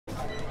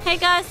Hey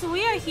guys, so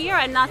we are here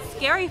at Knott's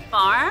Scary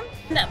Farm.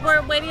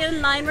 We're waiting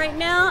in line right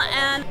now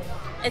and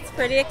it's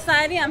pretty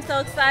exciting. I'm so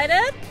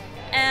excited.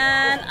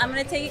 And I'm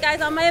gonna take you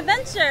guys on my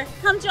adventure.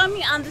 Come join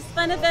me on this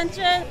fun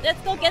adventure. Let's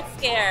go get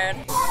scared.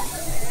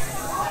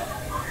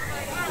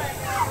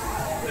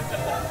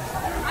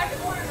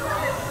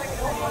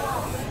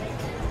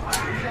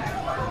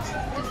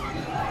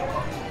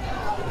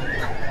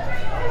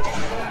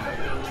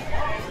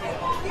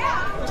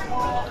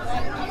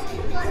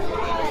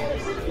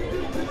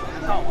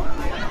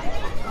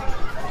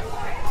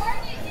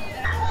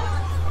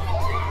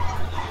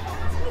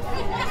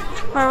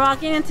 We're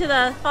walking into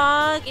the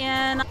fog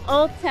in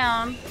Old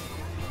Town.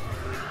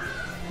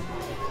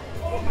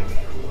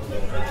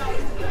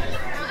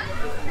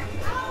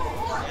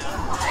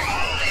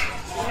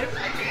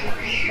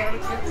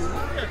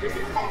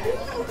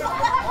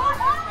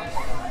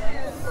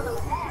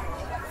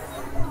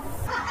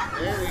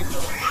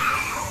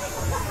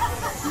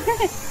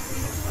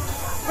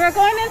 We're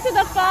going into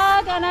the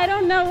fog and I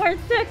don't know where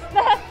to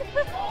expect.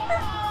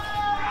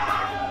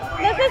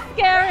 This is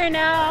scary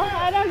now.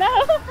 I don't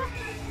know.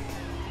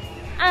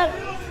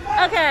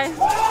 Okay. Okay,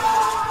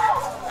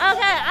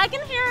 I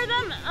can hear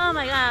them. Oh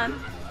my god.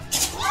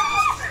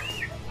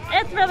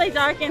 It's really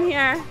dark in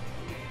here.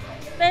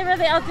 They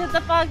really outdid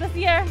the fog this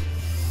year.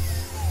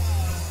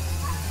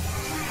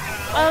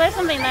 Oh, there's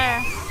something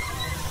there.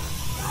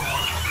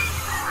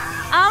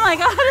 Oh my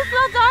god, it's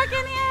so dark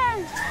in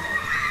here.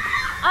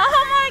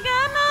 Oh my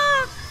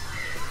goodness.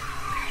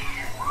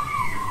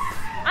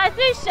 I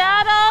see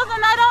shadows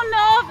and I don't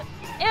know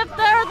if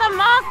they're the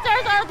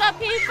monsters or the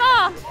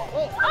people.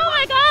 Oh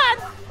my god.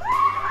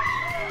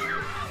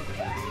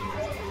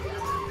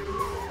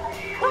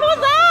 What was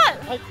that?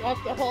 I got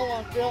the whole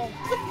on film.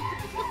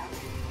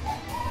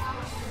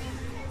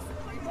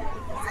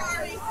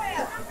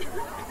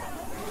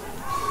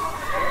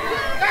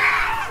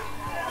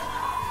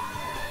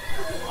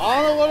 I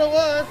don't know what it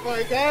was, but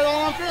I got it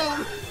all on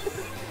film.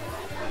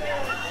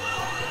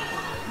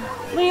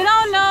 We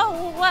don't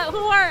know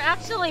who are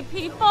actually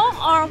people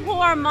or who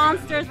are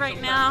monsters right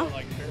now.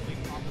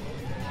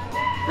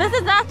 This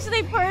is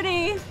actually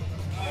pretty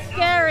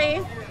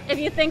scary if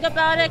you think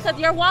about it, because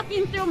you're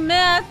walking through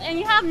mist and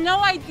you have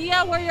no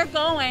idea where you're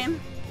going.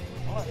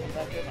 I want to come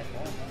back to my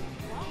phone.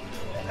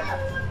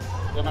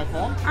 Get my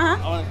phone? I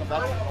want to come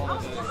back to my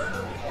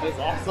phone. It's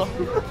awesome.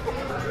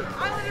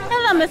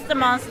 Hello, Mr.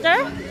 Monster.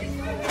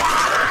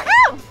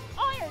 Oh!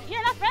 Oh,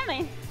 you're not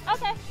friendly.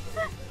 Okay.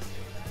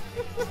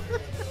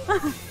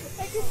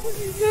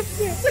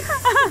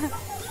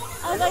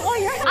 I was like, oh,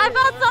 I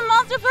thought some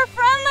monsters were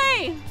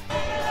friendly.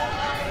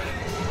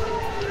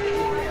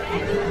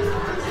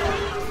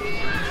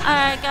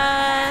 Alright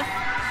guys,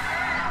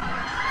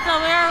 so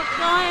we're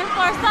going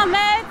for some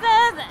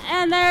mazes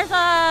and there's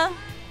a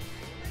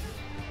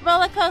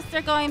roller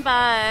coaster going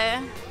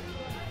by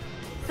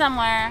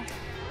somewhere.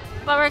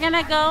 But we're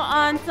gonna go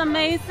on some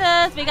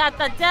mazes. We got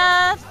the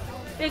death,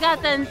 we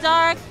got the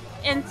dark,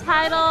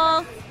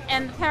 entitled,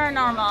 and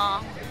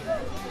paranormal.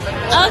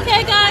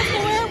 Okay guys, so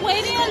we're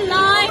waiting in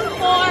line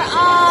for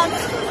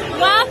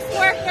wax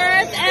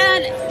workers,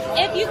 and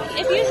if you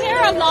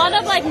hear a lot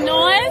of like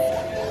noise,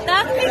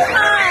 that's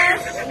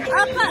because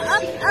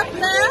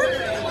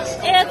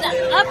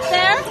up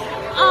there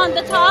on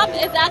the top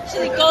is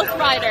actually ghost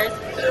riders.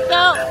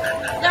 So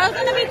there's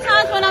gonna be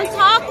times when I'm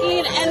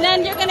talking and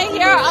then you're gonna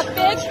hear a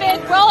big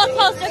roller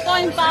coaster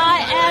going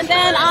by and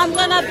then I'm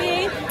gonna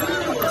be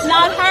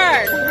not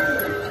heard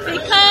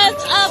because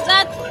of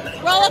that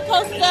roller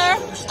coaster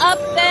up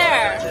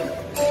there.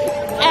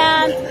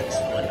 And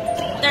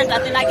there's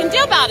nothing I can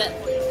do about it.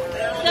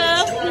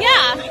 So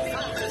yeah.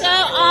 So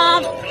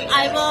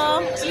I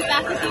will be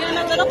back with you in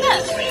a little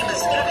bit.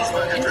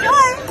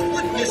 Enjoy!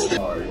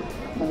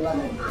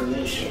 Beloved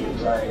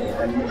creations,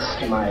 I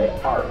mixed my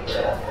art.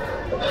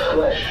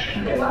 Flesh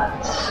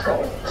cannot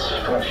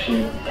sculpt, flesh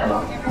you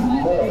cannot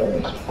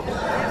mold.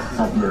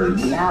 Not very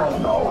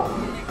malleable,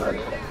 but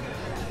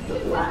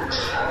wax.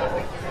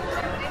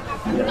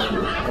 Yes,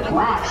 with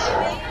wax,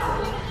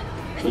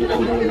 you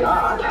can be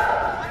God.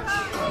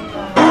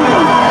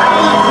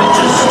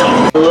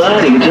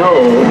 Bloody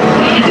told,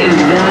 is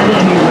that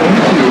anywhere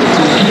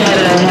to get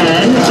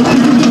ahead?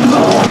 Where do we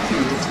go?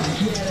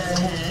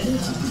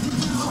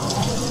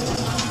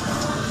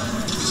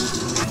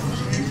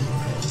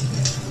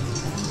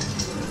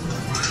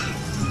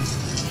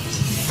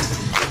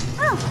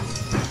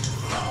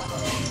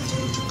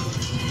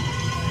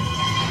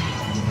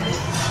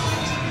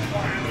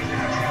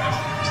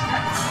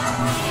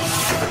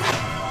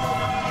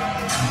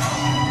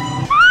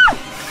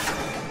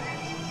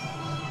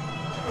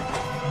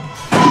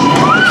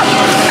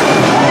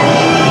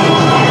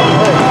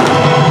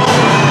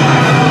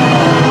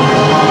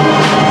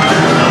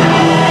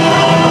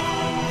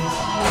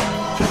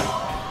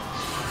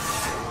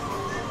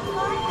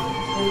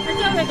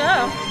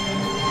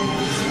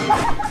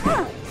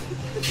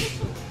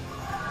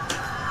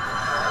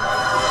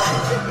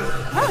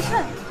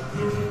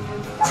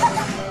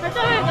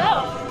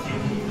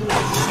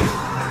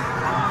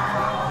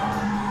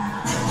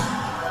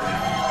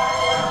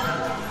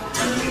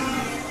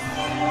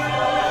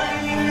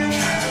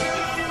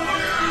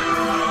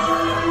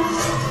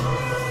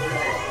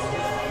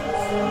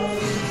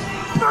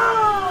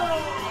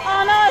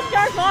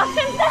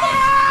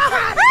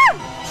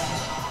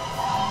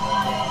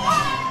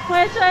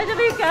 Which way did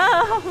we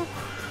go?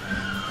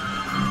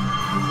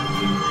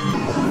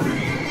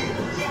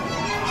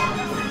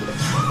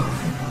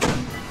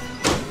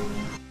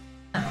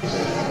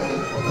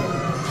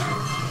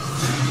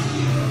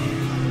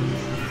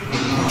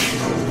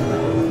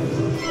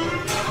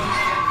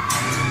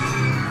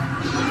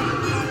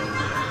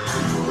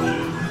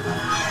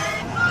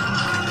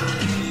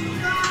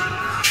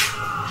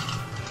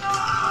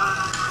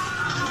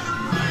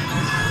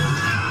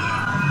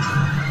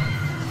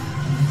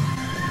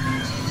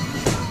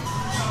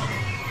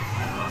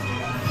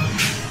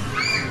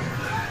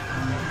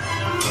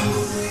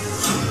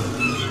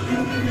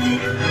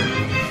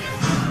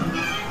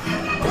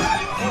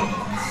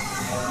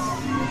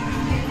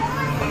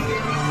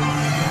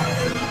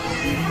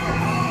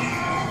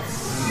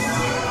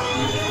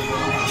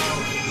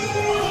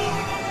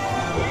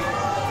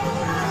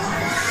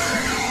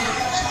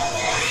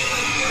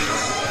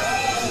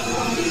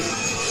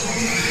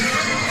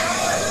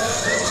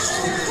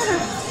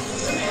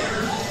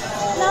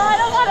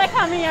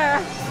 Come here.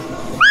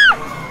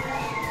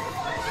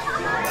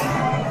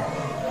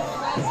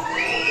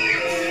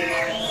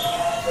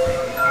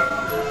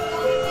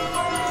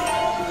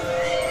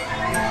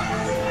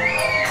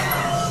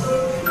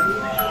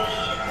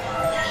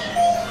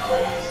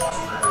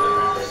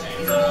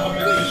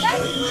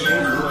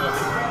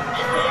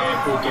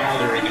 For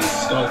gathering and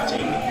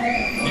sculpting,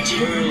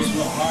 materials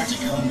were hard to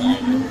come by.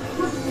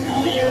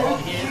 Now that you're all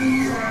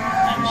here,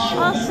 I'm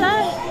sure. All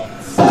set.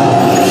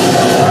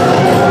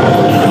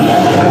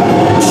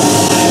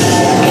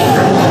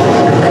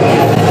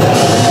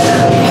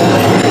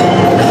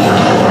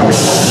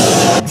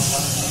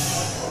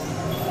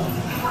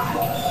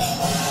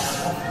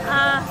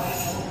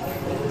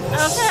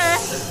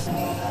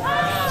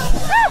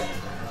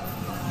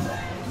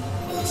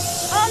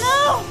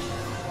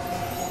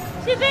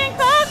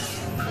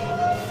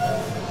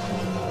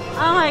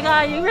 Oh my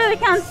god, you really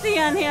can't see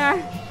on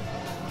here.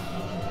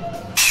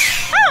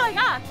 Oh my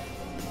god!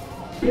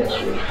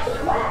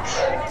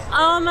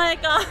 Oh my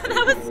god,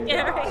 that was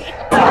scary.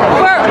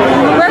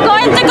 We're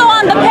going to go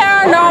on the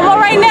paranormal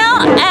right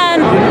now,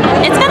 and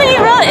it's gonna be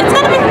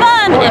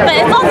fun, but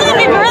it's also gonna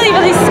be really,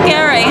 really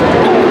scary.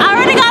 I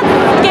already got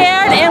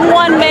scared in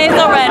one maze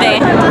already,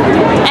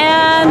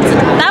 and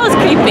that was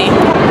creepy.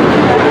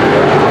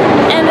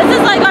 And this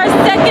is like our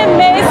second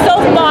maze so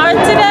far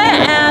today,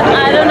 and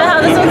I don't know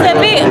how this one's gonna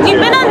be. We've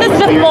been on this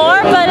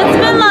before, but it's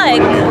been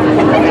like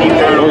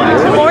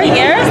 4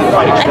 years?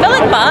 I feel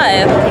like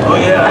 5. But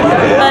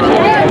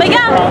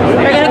yeah,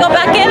 we're gonna go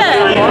back in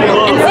it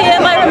and see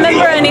if I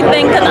remember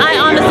anything, because I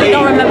honestly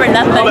don't remember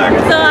nothing.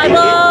 So I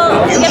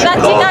will get back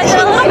to you guys in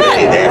a little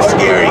bit. That's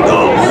scary, go.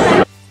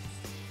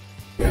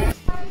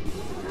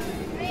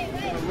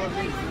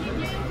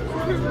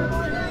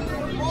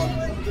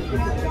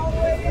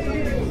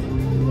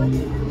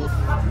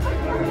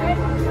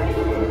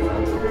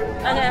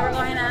 Okay, we're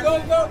going in.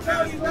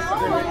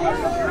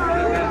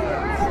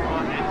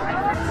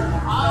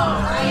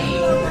 Alrighty.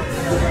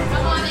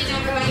 Come on in,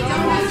 everybody.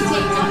 Don't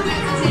hesitate. Don't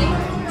hesitate.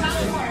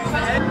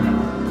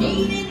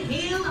 Maiden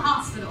Hill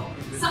Hospital.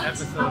 Site of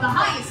the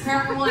highest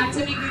paranormal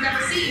activity we've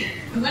ever seen.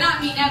 And when I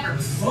mean ever,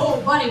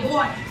 oh, buddy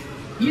boy.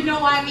 You know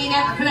I mean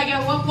ever. Could I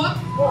get a whoop whoop?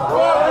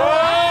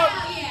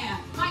 Hell yeah.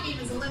 My name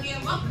is Olivia.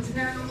 Welcome to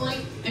Paranormal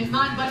Inc. And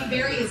my buddy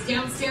Barry is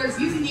downstairs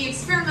using the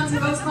experimental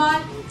ghost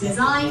pod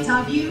designed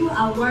to view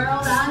a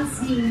world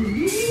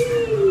unseen.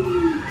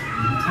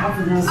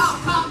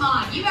 Oh, come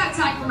on. You got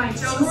time for my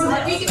jokes so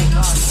that we can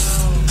go.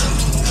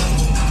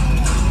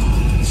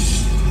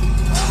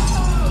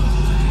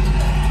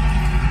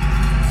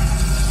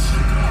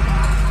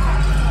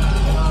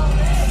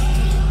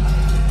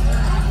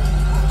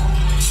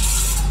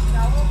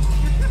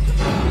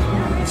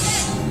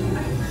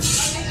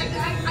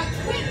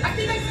 I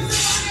think I see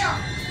someone there.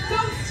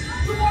 Ghost,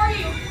 who are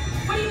you?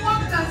 What do you want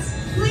with us?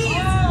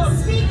 Please,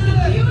 speak, you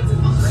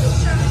beautiful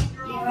creature.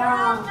 You're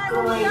all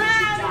going to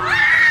die.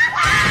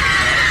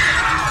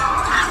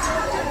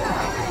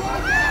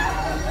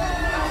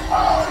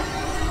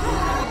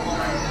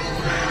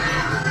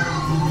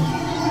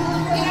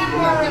 Get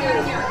out of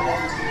here,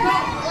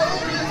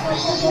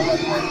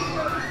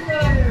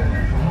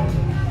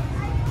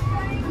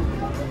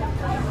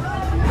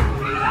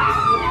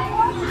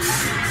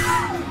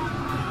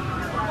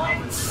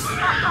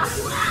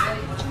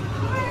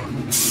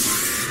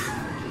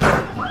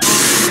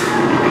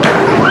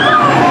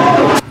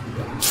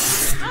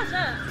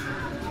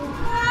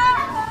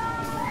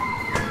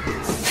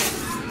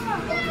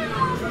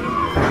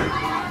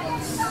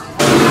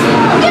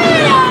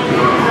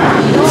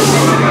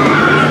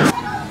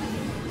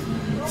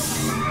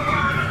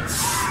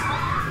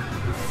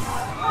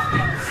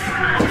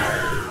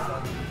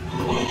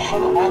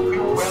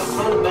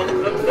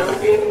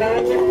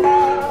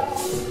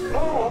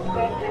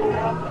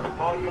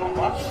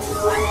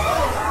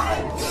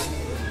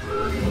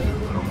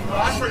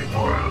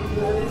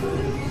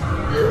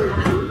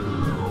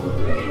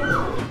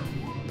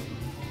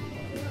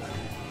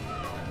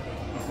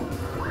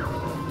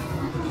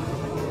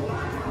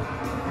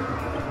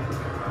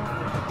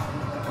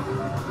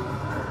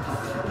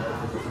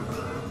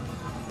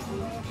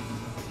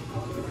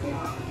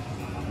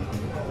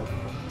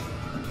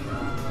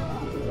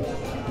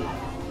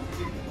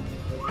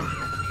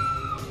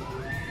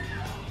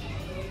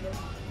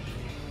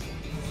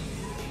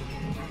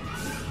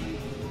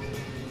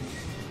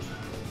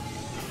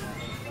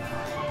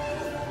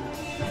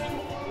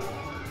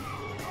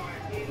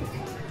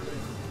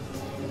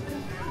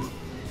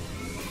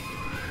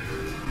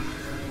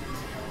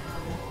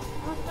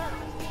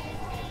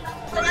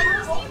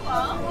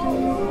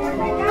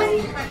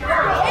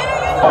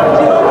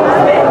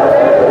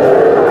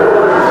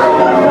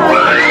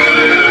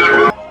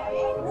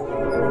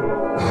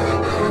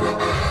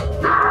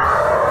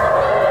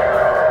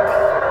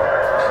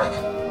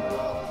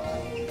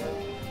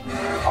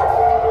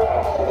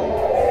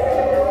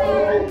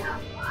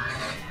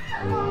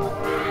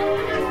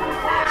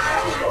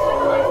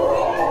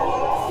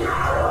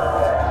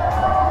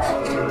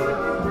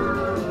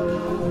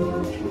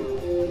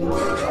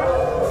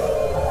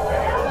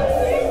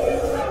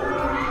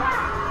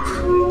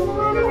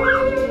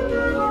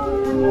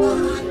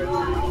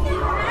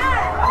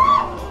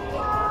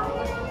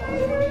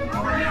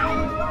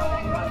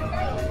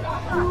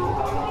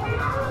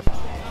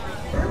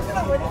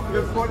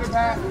 Good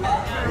quarterback.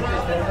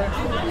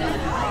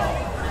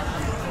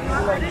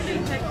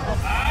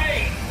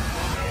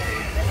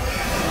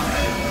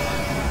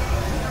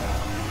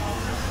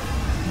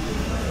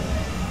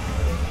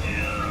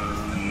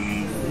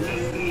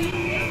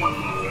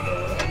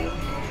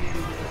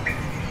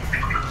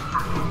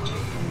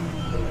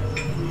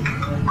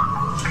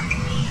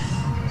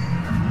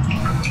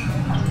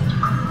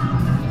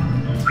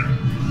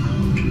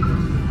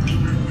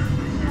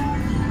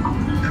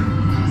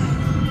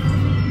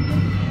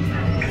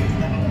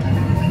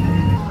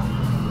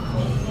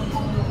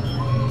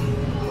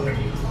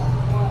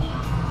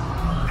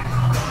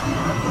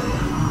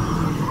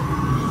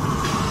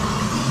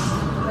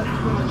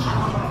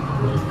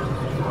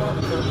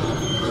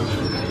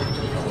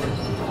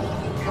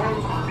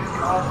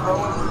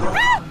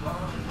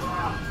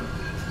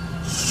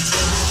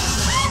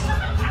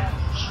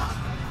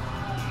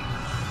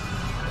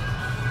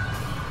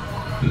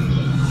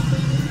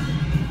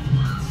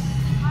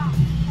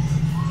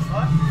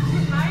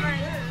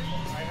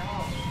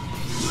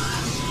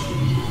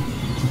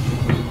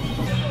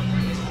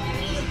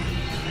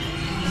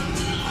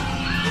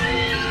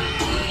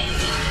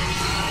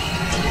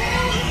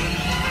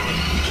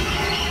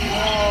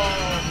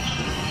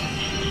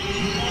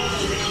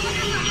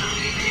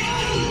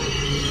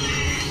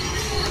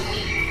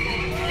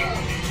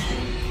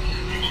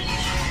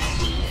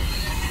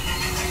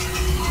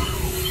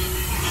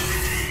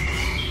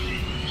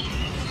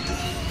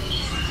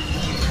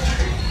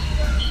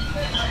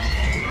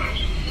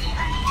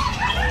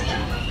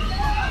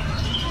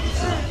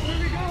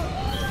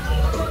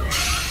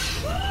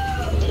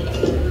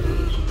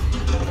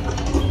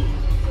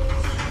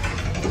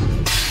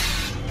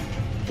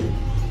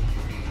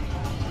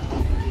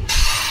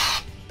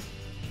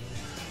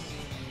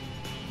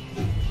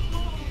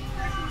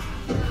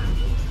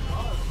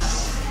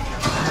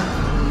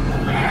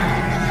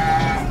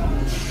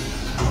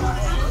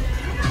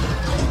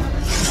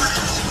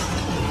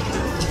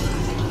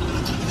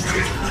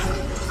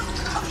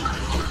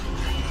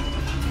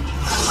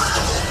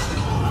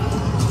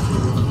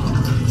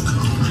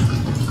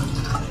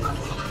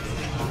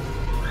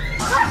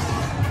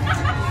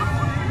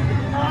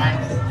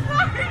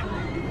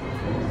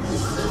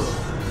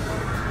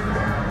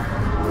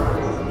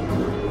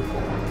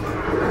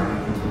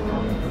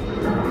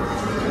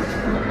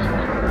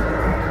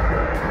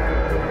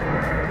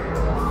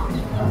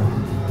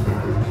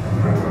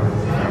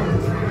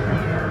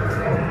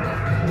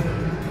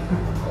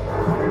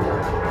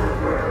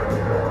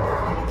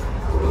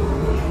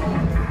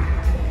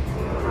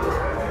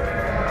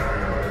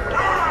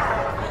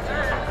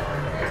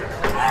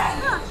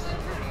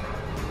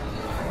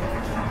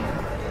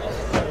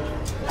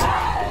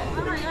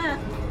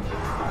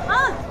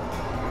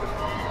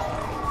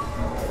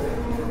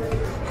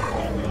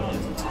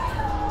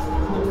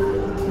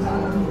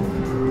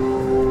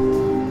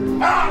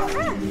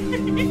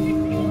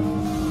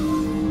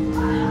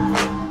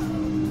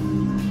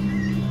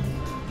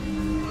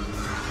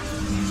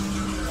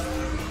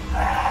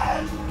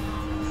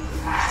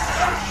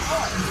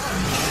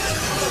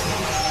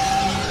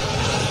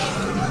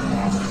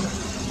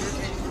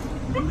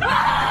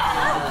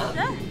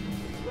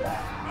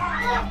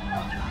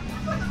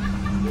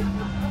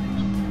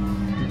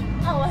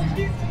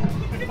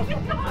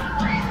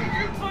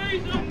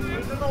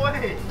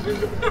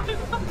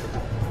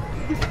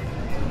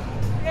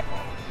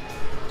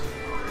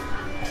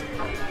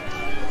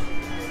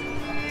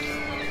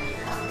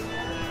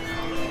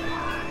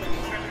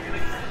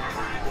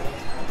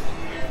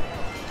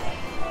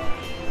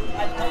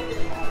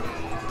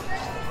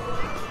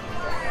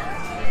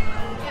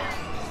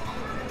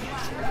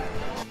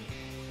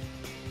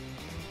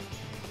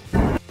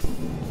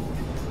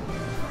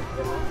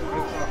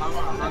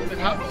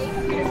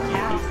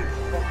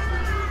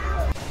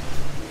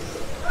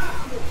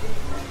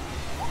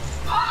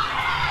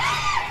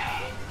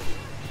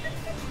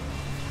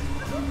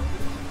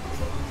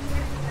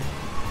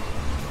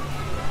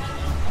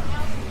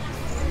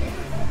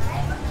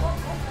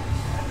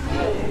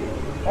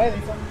 Hey,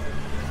 Lisa.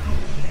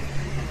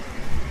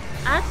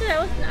 Actually,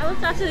 I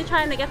was actually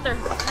trying to get their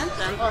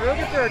attention. Oh, you'll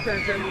get their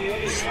attention.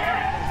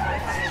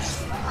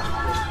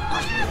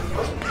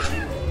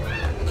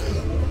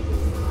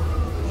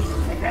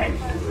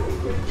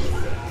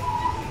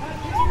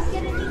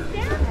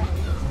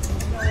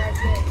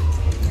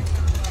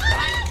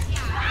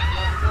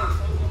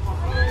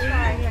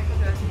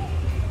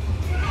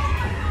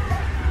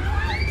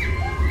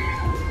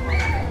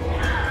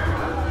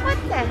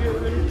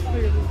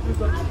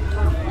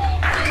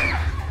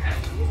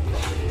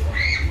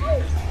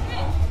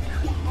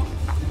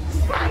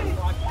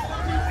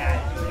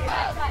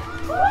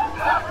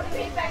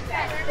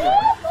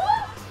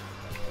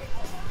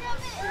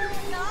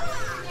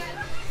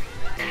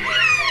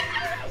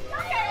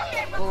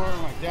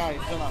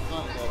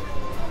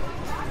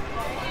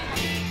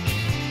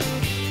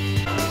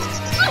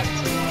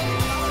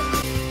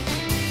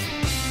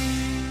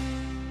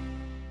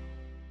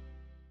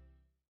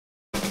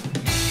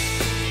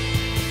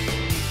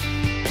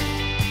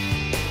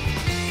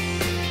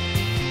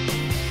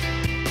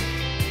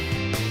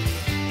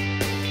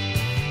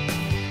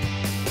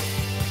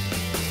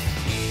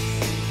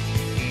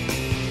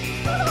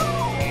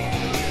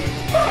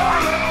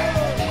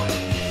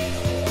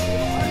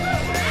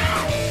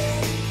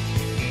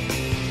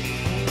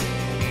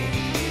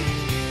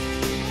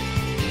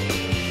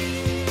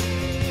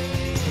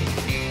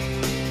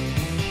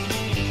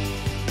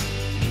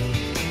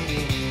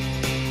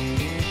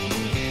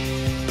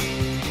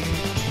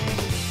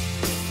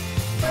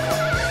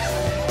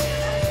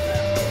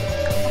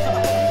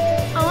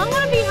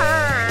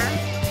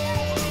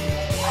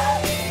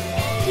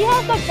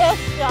 does the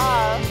best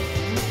job.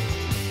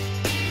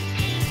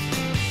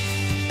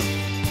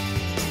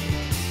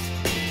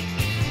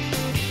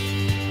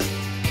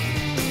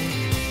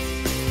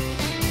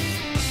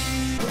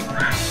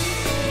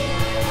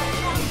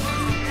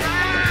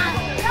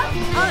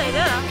 Oh, they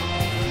do.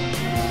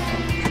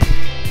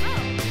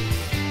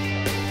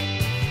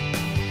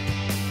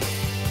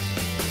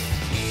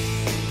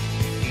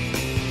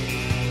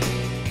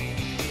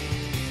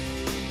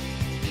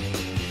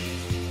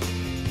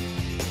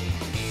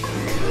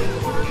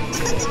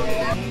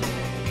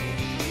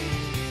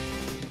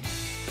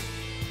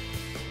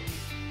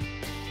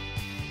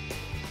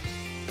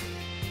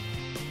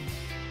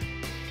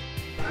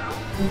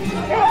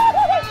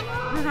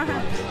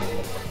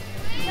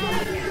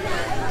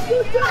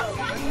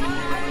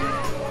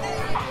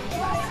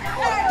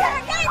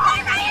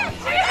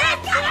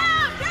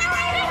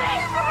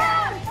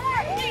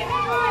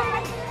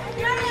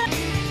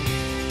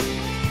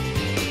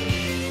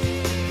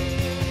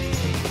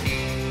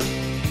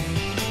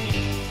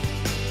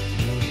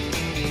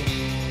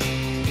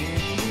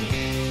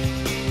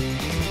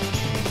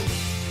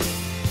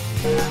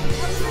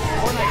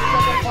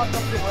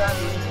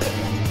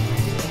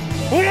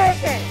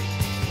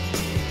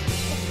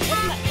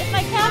 It's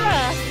my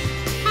camera.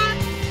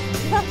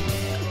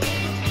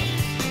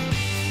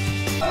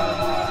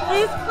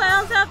 These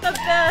clowns have the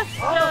best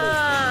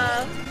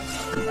job.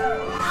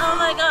 Oh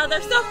my god,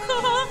 they're so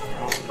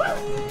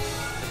cool.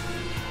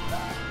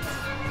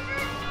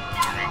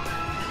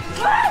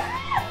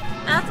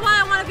 That's why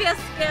I want to be a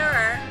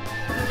scarer.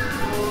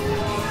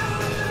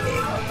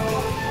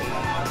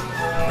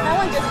 That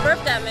one just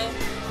burped at me.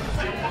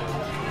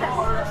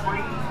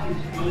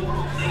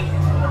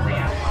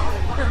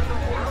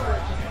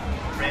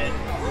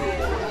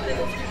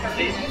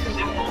 This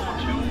simple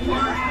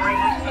two-word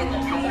phrase is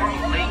your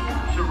link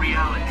to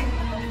reality.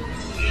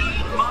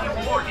 Heed my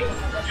warning.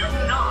 Do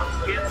not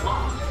get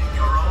lost in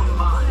your own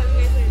mind.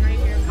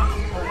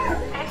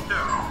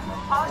 Enter.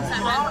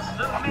 Unlock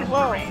the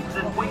mysteries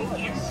that wait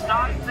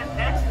inside the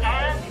net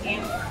and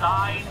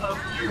inside of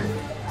you.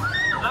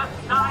 The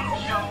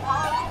sideshow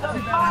of the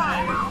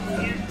mind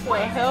is What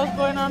the hell's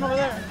going on over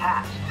there?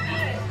 past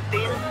these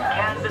thin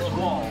canvas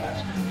walls.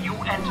 You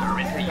enter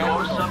into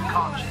your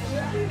subconscious.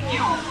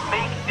 You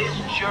make this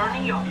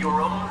journey of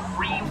your own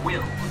free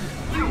will.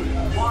 You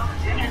want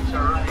to enter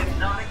a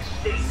hypnotic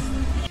state.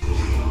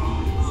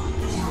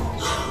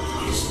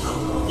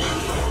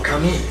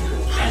 Come in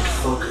and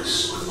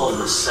focus on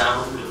the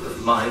sound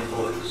of my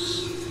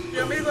voice.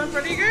 Yo, me going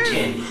pretty good.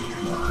 10,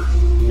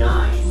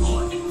 9,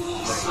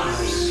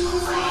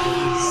 6, 5,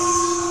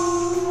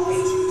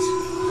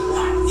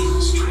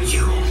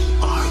 you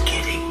are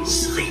getting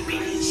sleepy.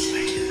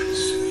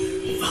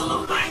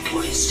 Follow my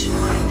voice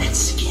and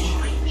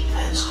skin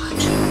as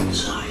two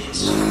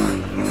sides.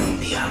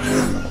 The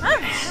outer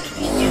and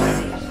the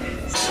inner.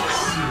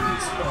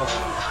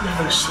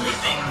 Never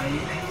sleeping.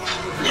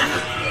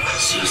 Never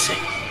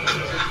ceasing.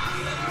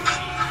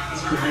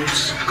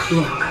 Life's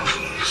clock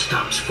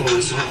stops for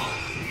us all.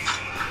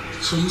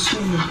 So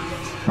some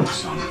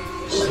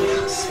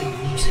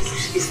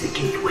music is the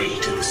gateway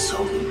to the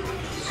soul.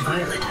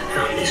 Violet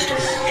found this to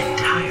be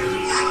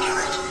entirely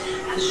accurate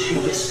as she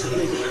was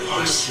sleeping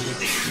or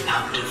slipping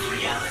out of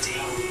reality.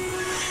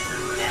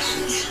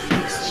 Essence.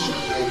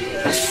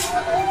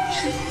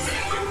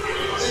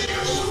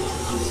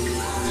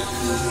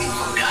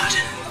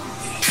 Forgotten.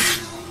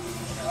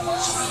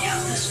 Yeah,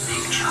 this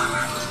big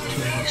charmer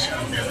plays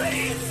her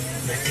melody,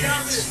 the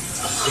dance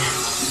of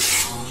death.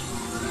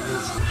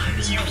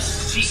 You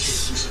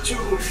cease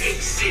to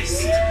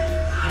exist.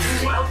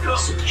 Welcome.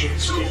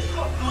 Suggested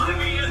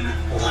oblivion.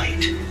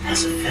 Light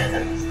as a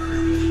feather.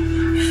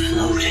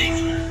 Floating.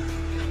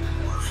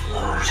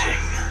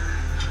 Floating.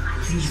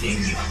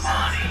 Leaving your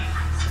body.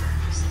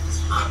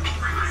 Up.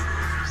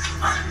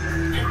 Up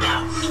and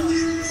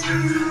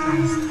out.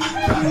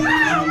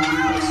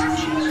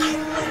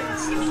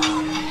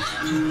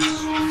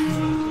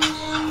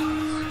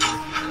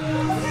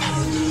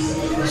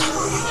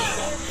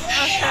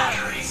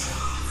 Shattering.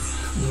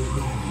 The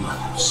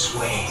room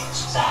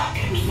sways back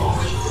and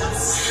forth.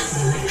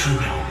 The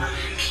metronome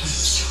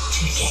keeps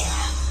ticking.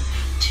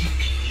 Tick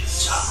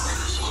tock.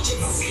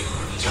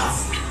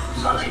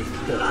 Don't mind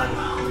the alarm.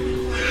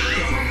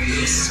 Don't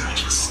miss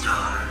such a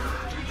star.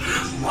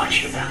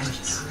 Watch your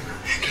balance.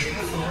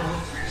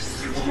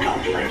 Careful.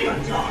 Don't let your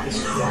thoughts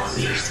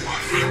release.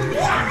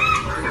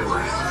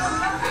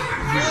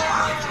 You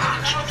are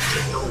attached to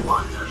no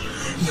one.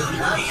 Your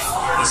life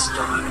is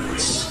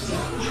darkness.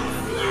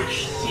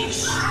 Flesh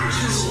ceases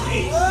to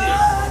say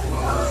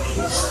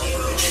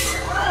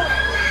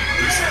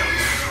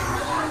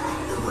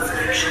the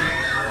reflection.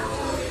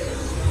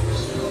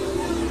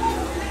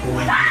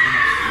 When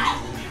you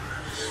look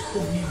into the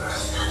mirror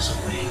has a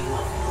way of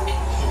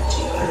looking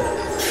into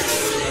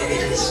you.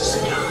 It is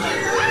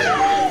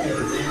sky.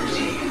 Your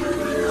vanity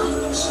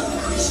becomes a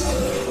prison.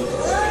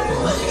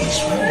 What is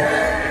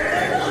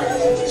real?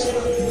 What is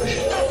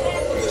illusion?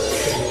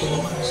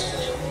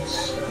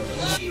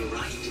 You're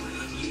right.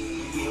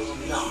 You will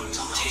not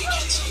take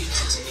it.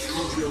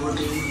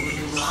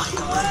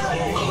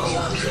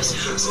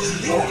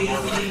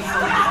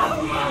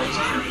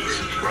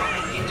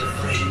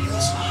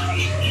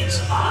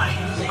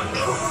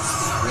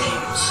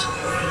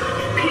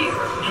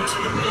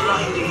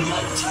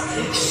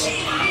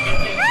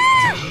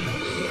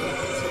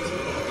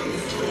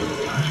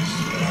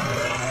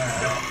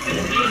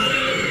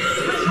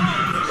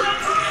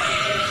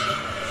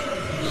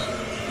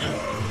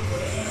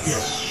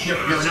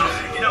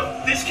 No,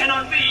 this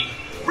cannot be!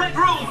 Red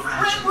room!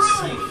 Red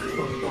room!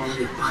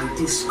 Bombarded by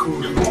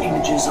discordant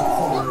images of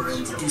horror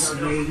and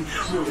dismay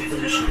will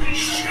eventually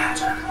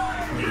shatter,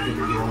 leaving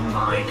your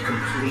mind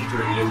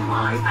completely in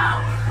my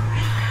power.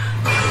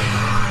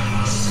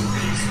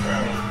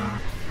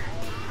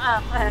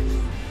 Oh, fuck.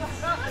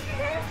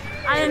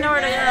 I didn't know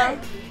where to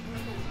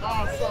go.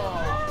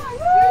 Awesome.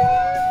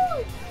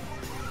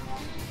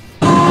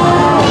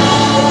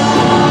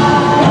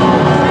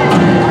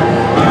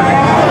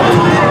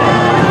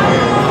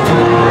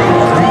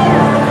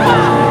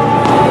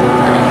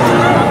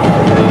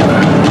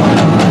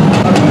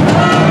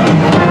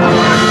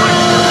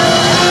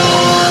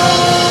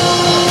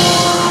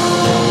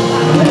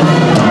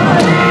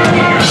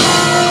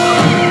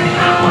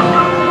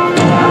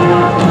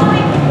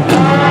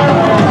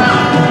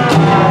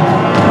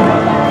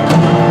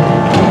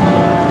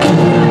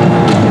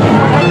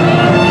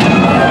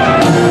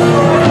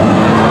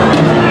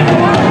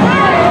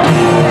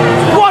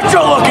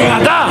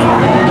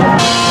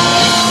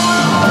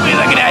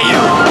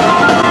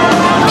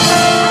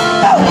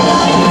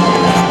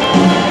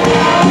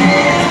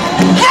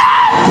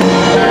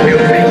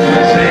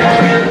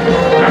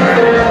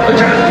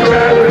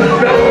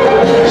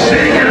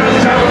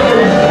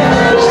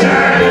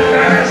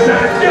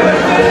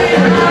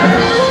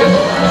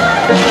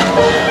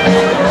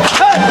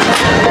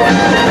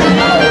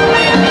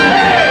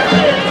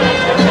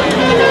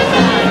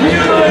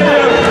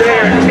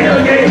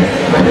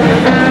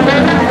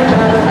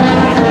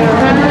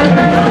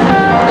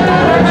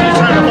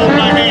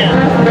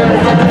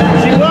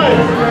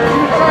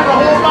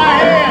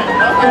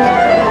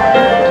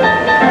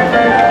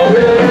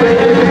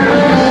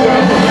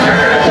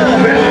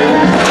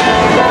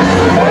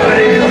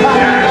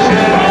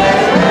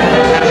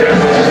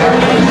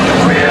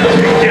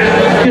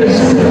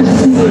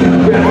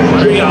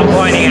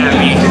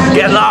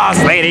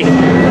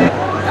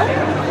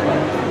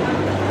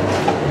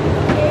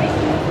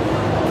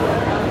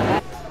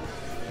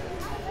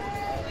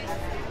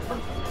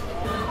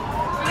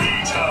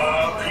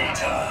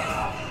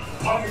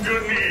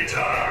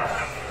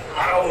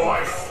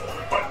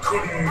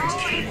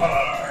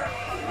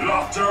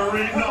 Locked her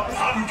in a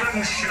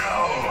pumpkin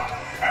shell,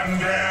 and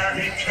there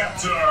he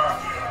kept her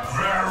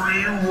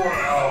very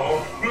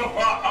well.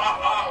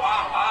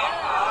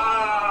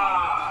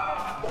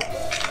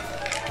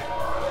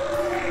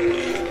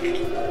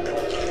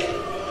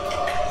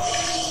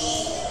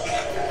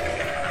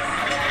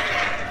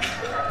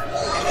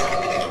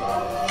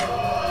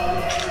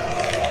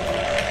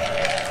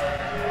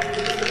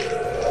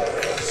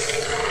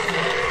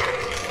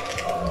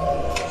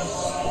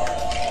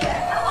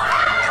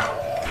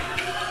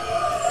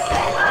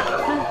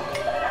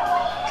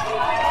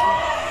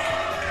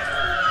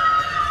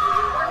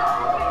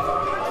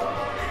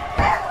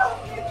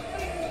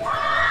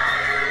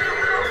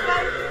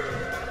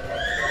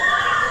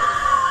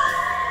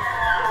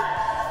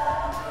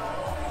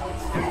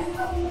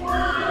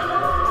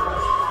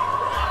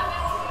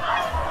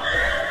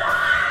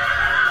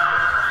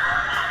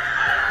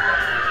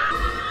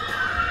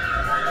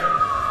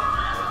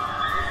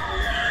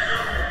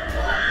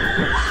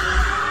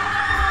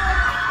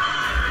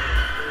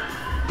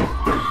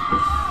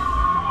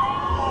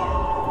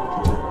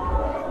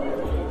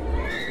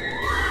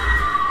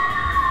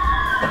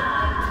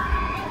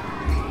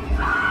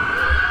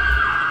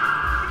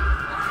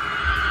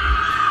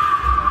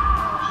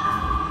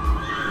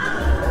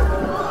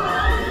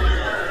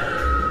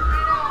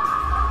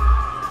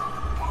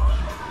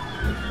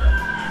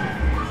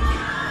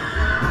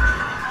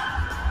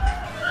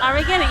 Are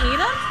we gonna eat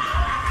them?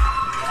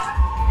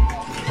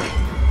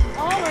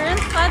 Oh, we're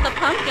inside the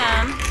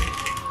pumpkin.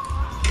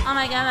 Oh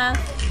my goodness.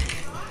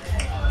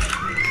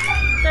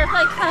 There's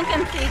like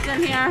pumpkin seeds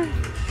in here.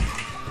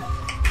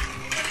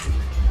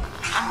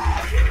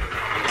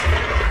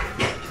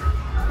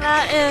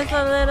 That is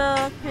a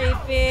little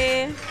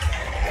creepy.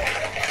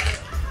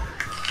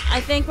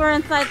 I think we're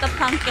inside the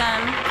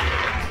pumpkin.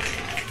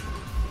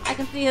 I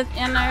can see his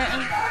inner,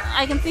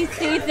 I can see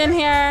seeds in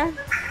here.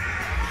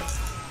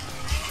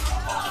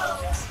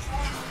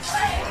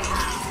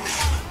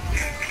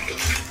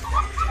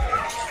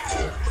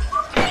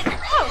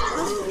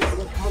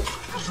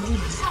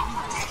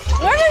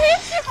 Where did he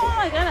see? Oh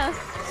my goodness.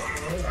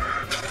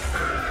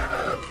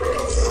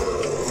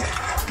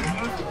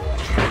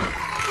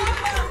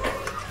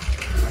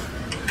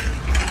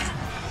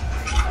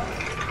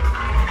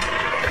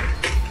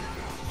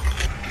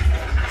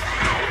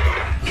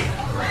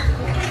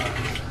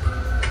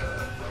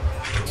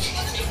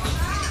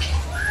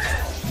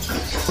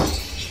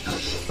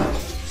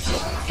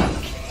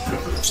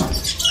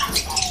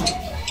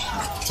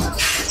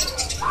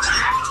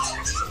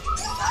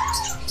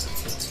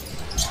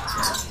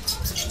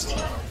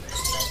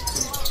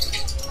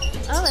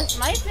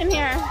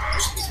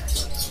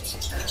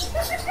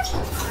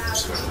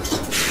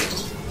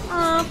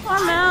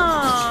 Poor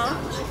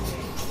mouse.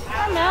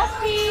 Poor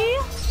mousey.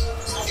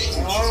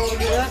 Oh,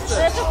 look at that.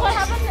 This is what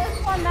happened to this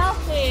poor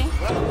mousey.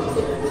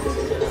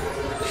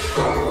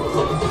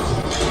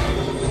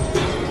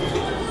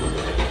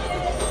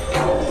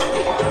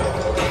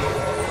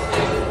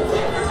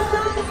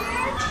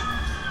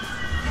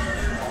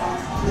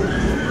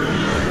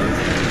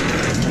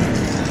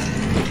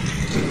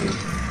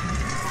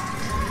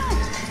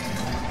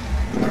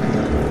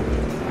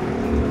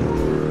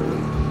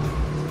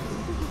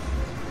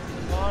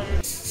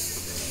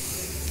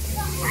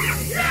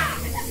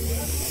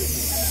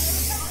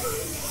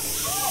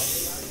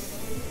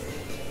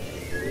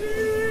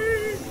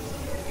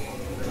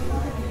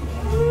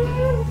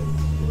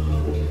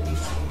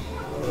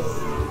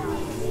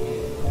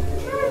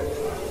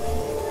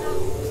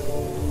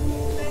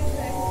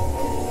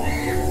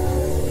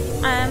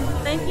 I'm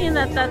thinking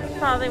that that's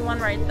probably one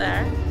right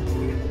there.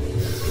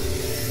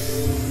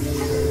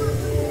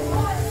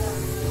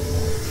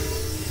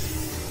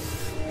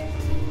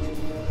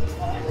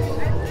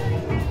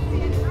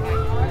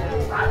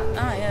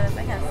 Oh yes,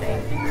 I can see.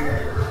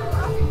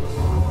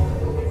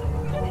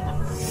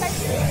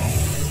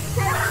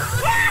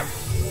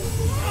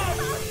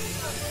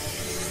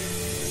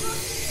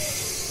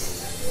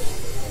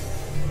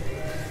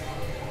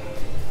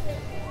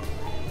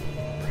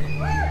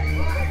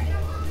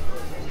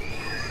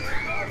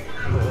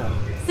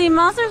 See,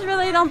 monsters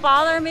really don't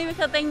bother me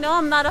because they know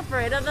I'm not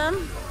afraid of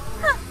them.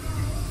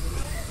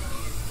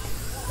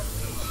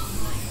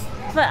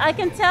 But I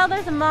can tell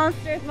there's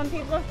monsters when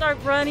people start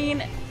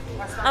running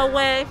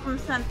away from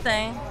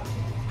something.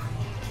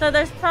 So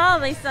there's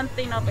probably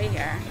something over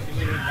here.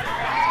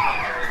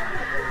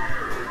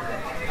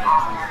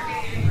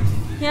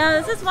 Yeah,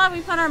 this is why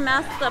we put our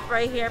masks up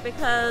right here,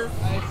 because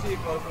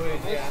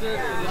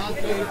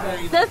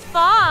this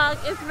fog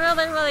is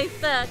really, really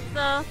thick.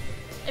 So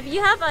if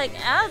you have like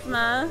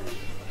asthma,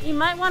 you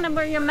might want to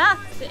wear your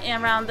mask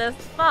around this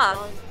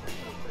fog.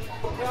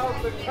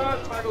 Now's the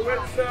cut by the wit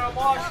Sir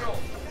Marshall.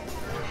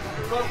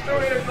 We're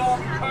doing it on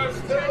the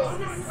coast too.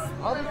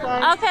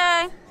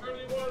 Okay.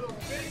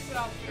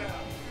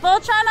 We'll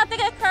try not to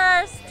get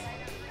cursed.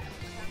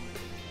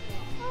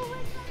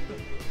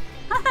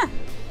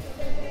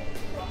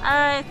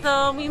 Alright,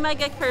 so we might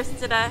get cursed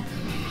today.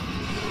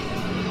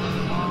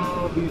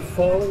 I'll be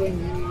following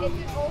you.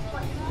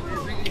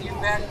 They're bringing you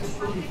back to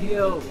Blue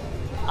Hill.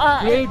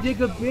 They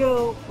dig a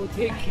bill. We'll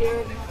take care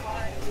of it.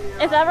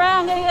 Is that where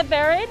I'm gonna get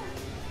buried?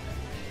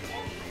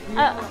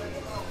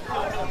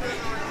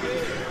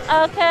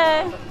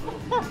 Okay.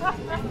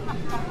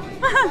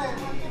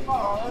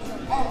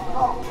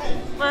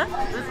 What?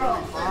 This will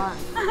be fun.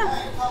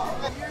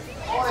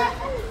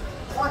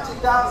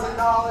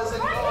 $20,000 in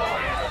gold.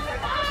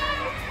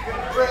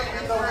 Bring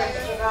in the ring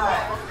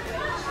tonight.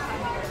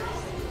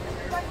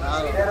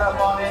 Get up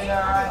on in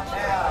there right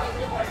now.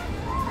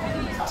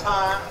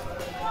 Time.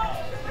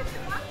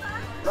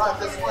 Right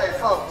this way,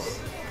 folks.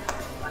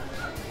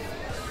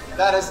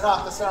 That is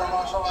not the Sir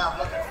Marshall I'm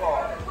looking for.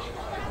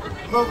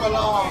 Move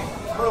along,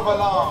 move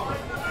along.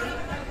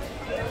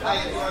 How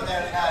you doing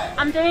there tonight?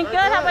 I'm doing good.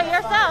 How about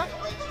yourself?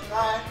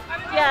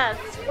 Yes.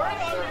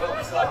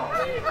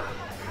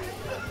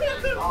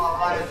 All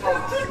right,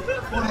 folks.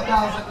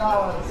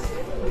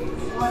 $20,000.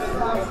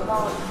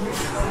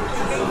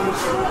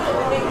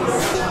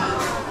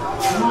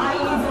 My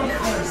evil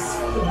curse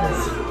is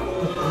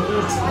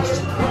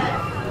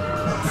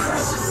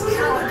precious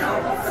calico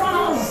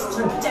falls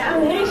to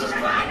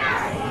damnation.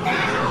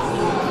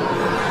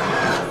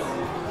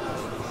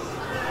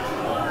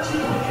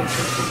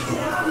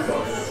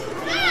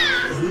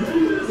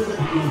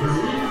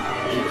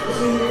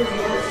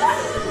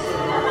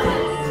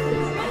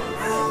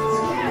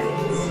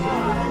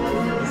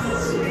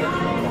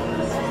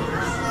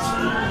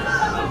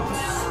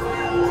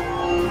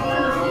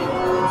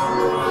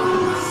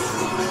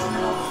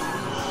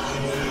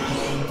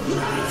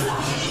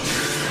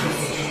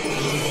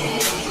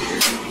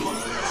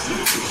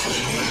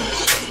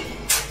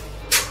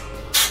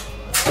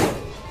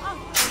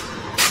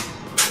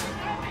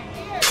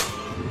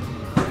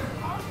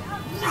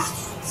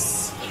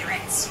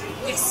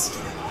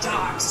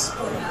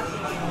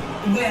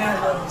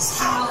 Werewolves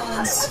howl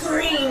and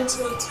scream to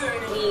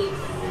eternity.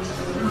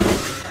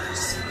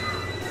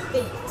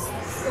 Things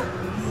so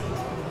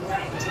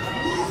red.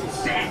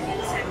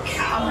 Bandits and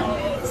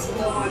cowards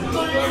born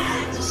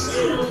blood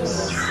shoes.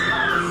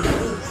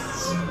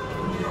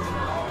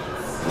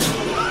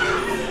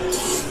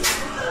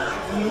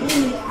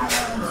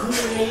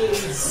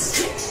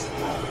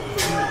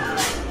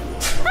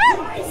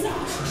 Rise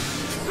up,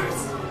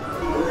 first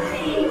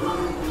brave.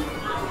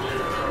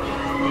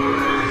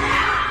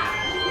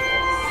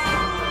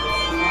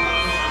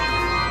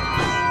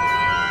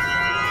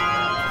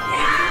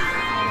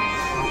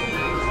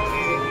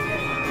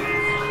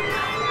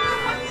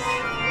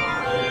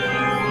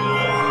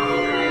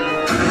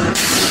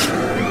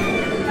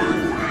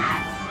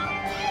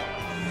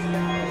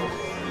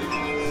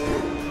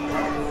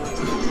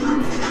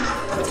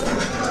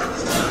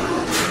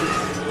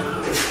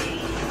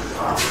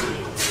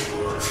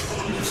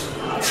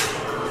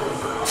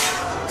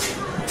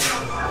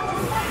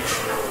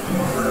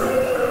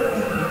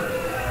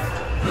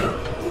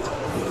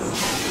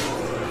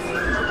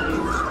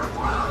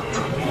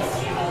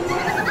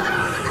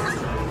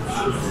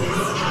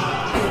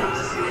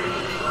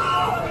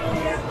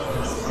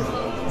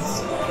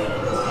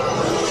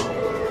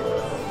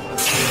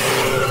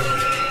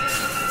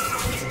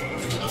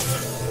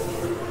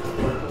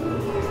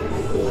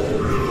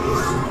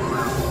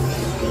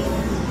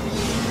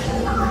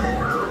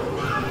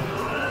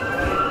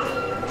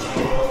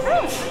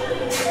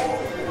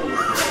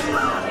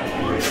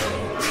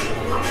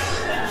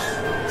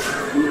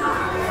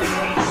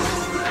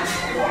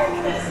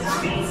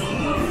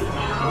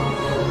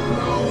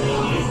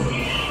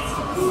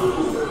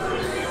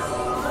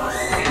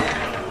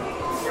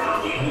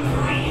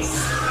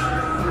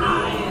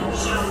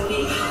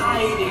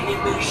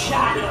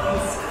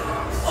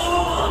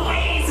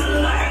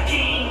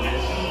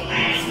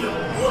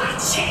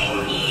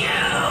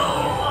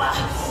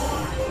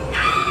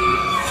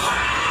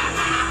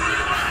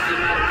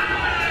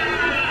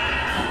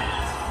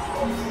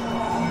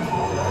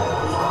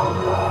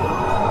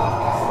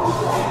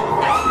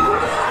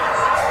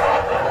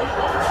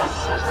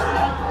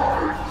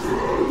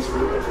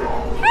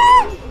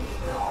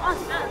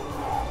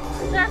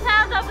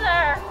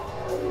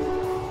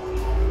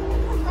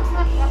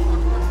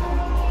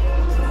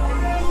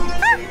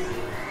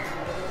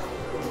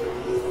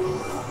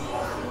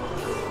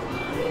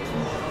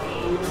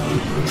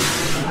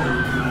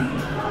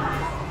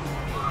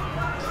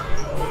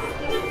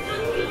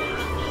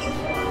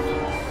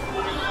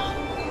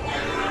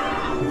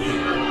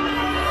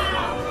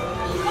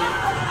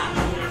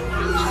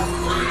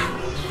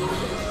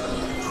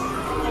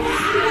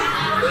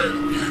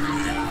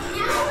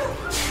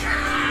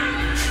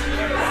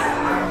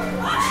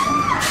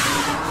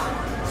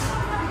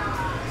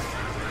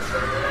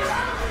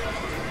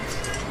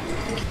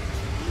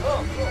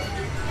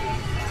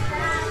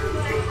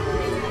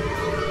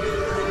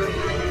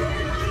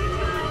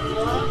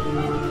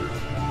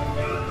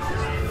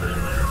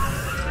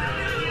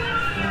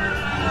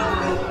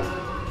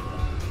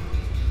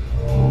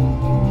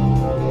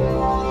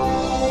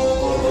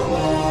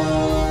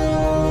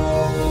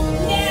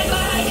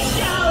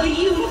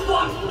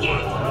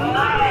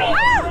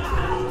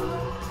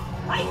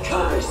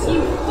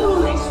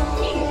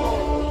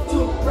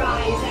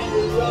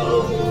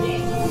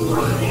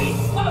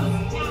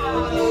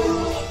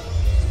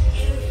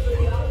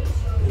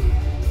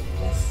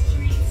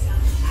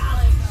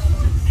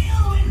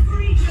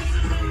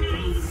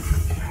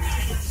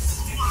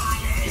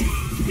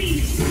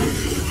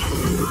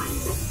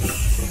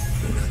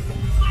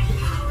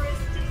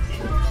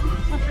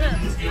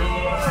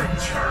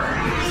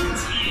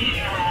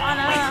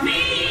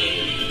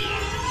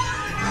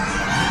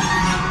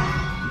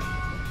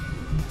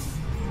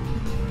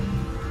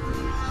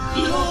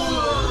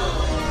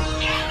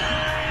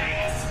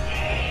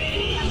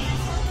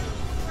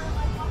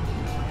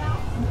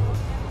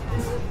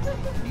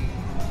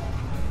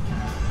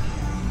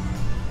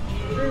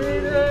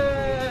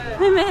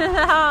 We made it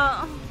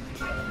out.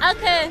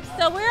 Okay,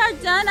 so we are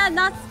done at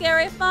Knott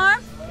Scary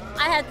Farm.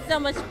 I had so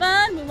much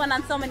fun. We went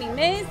on so many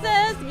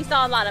mazes. We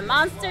saw a lot of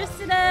monsters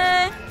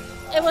today.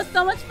 It was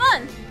so much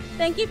fun.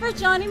 Thank you for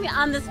joining me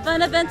on this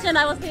fun adventure, and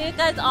I will see you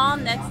guys all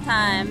next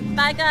time.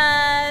 Bye,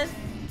 guys.